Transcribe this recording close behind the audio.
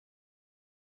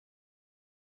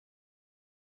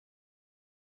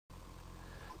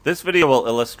This video will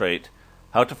illustrate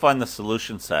how to find the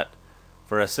solution set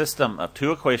for a system of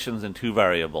two equations and two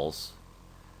variables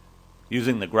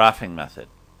using the graphing method.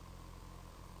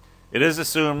 It is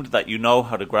assumed that you know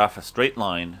how to graph a straight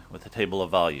line with a table of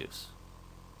values.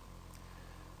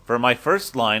 For my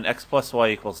first line, x plus y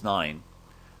equals 9,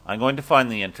 I'm going to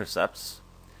find the intercepts.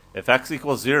 If x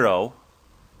equals 0,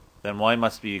 then y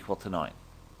must be equal to 9.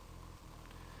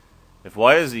 If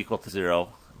y is equal to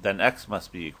 0, then x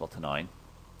must be equal to 9.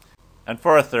 And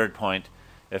for a third point,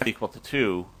 if equal to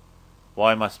 2,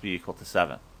 y must be equal to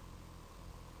 7.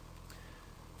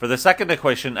 For the second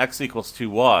equation, x equals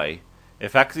 2y,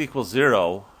 if x equals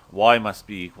 0, y must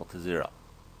be equal to 0.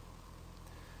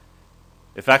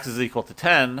 If x is equal to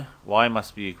 10, y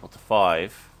must be equal to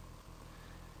 5.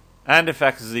 And if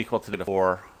x is equal to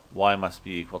 -4, y must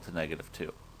be equal to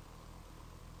 -2.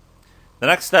 The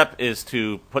next step is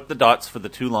to put the dots for the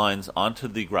two lines onto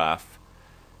the graph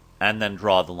and then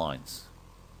draw the lines.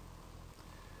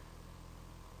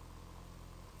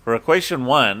 For equation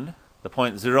 1, the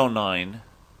point 0,9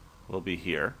 will be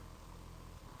here.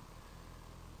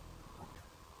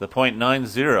 The point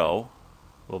 90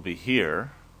 will be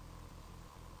here.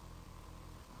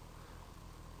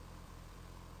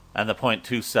 And the point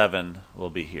 27 will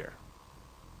be here.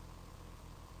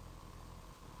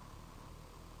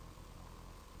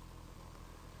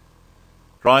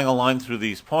 Drawing a line through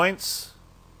these points,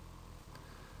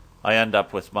 I end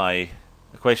up with my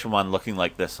equation 1 looking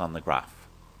like this on the graph.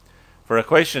 For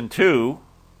equation 2,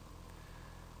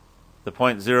 the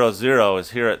point 0, 0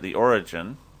 is here at the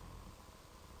origin.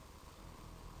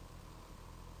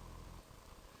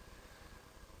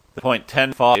 The point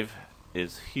 10, 5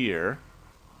 is here.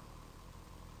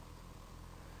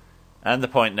 And the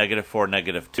point -4,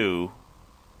 -2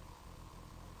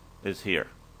 is here.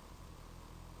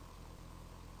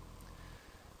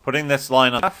 Putting this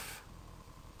line on the graph,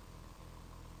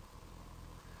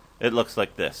 it looks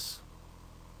like this.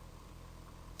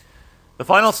 The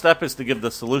final step is to give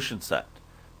the solution set.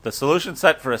 The solution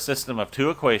set for a system of two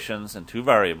equations and two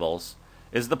variables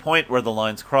is the point where the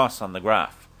lines cross on the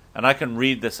graph, and I can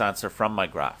read this answer from my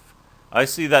graph. I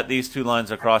see that these two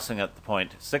lines are crossing at the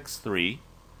point 6, 3,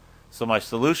 so my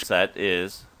solution set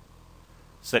is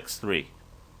 6, 3.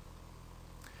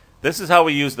 This is how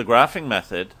we use the graphing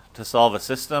method to solve a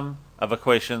system of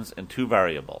equations in two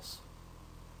variables.